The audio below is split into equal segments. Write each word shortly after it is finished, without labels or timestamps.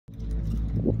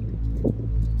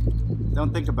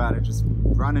Don't think about it. Just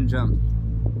run and jump.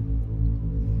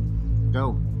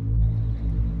 Go.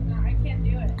 No, I can't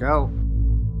do it. Go.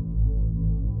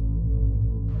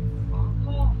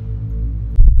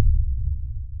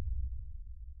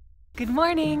 Good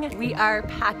morning. We are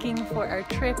packing for our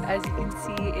trip. As you can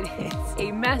see, it is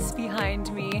a mess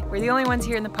behind me. We're the only ones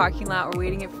here in the parking lot. We're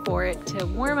waiting for it to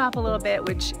warm up a little bit,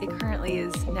 which it currently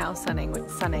is now sunny,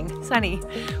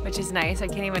 which is nice. I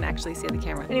can't even actually see the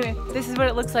camera. Anyway, this is what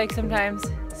it looks like sometimes.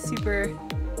 Super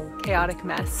chaotic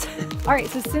mess. All right,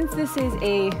 so since this is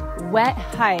a wet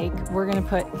hike, we're gonna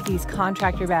put these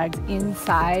contractor bags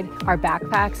inside our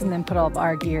backpacks and then put all of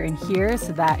our gear in here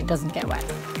so that it doesn't get wet.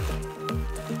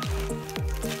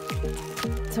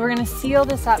 So we're gonna seal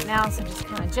this up now, so just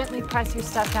kind of gently press your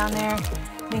stuff down there.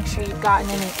 Make sure you've gotten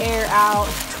any air out.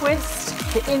 Twist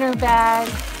the inner bag.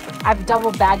 I've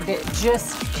double bagged it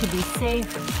just to be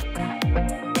safe.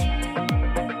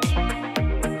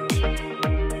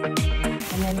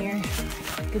 And then you're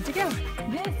good to go.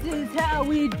 This is how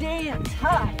we dance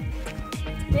high.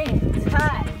 Dance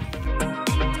high.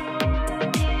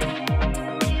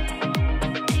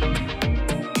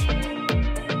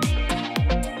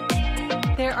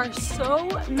 There are so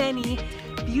many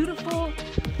beautiful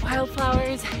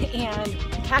wildflowers and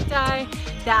cacti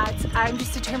that I'm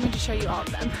just determined to show you all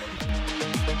of them.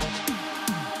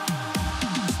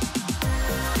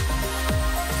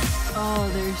 Oh,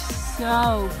 they're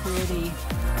so pretty.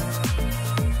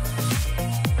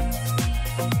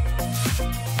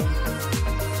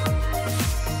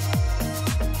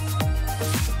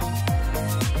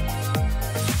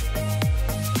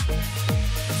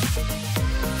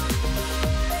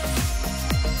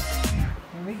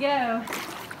 Go.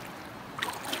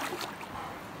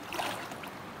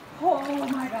 Oh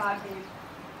my God, dude.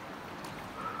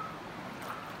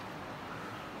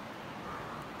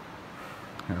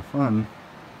 Have fun.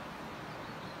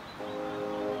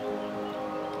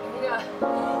 Here we go.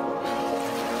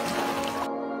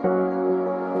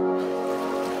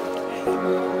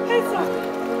 Hey, stop.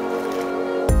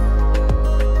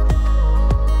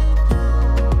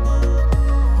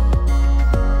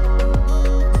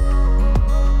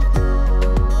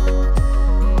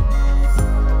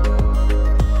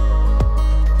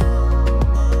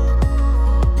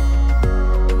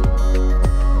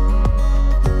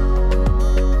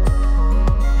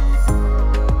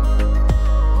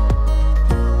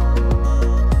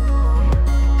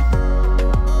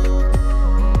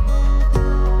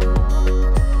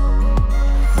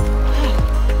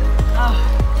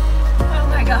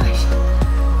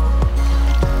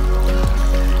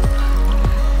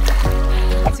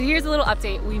 Here's a little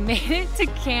update. We made it to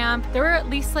camp. There were at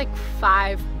least like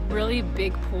 5 really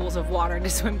big pools of water to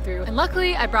swim through. And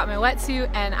luckily I brought my wetsuit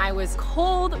and I was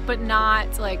cold, but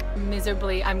not like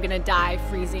miserably, I'm gonna die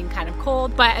freezing kind of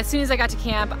cold. But as soon as I got to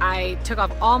camp, I took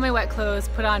off all my wet clothes,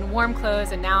 put on warm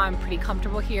clothes, and now I'm pretty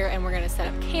comfortable here and we're gonna set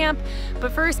up camp.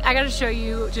 But first I gotta show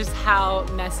you just how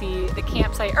messy the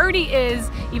campsite already is,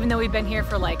 even though we've been here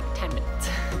for like 10 minutes.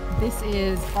 This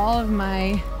is all of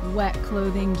my wet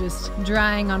clothing just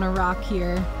drying on a rock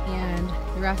here, and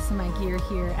the rest of my gear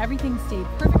here. Everything stayed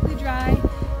perfectly dry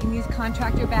in these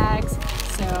contractor bags,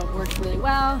 so it worked really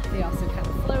well. They also kind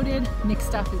of floated. Nick's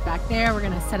stuff is back there. We're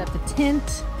gonna set up the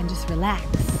tent and just relax.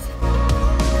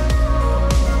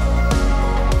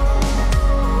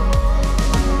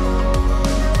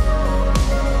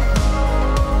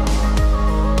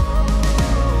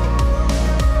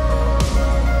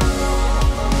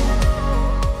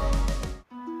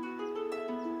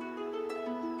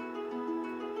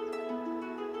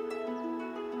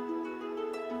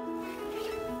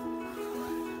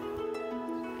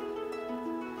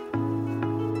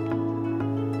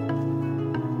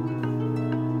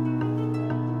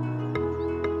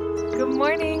 Good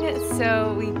morning.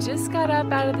 So we just got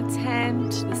up out of the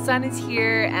tent. The sun is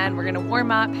here and we're gonna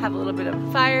warm up, have a little bit of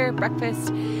a fire, breakfast,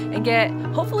 and get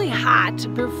hopefully hot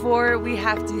before we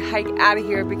have to hike out of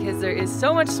here because there is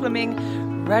so much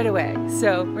swimming right away.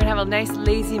 So we're gonna have a nice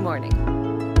lazy morning.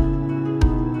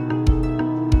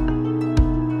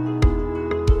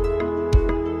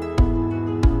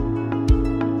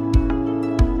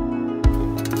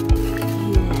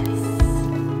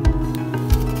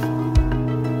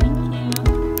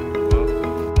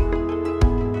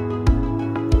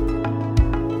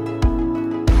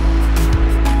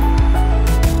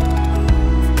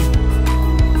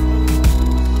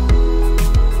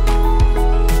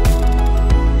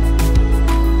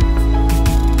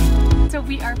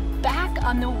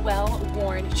 on the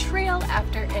well-worn trail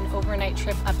after an overnight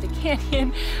trip up the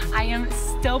canyon. I am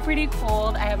still pretty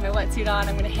cold. I have my wetsuit on.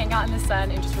 I'm gonna hang out in the sun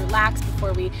and just relax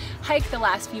before we hike the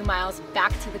last few miles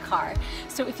back to the car.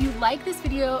 So if you like this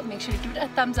video, make sure to give it a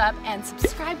thumbs up and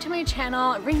subscribe to my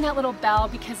channel, ring that little bell,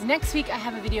 because next week I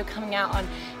have a video coming out on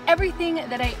everything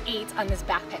that I ate on this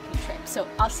backpacking trip. So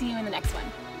I'll see you in the next one.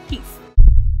 Peace.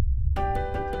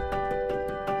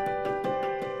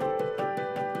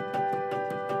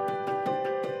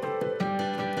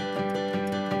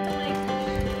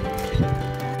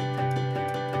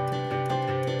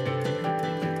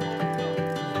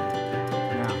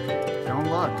 Don't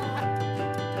look.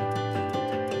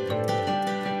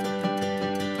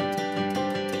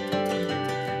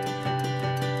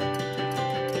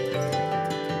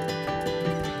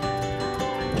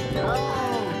 Go,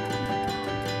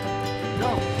 go,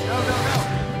 go, go.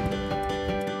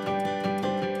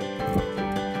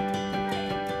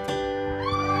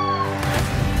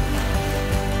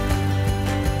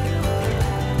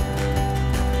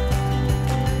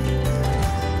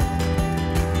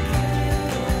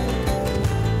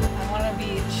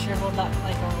 Shriveled up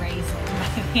like a raisin by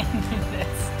the end of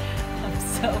this. I'm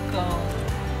so cold.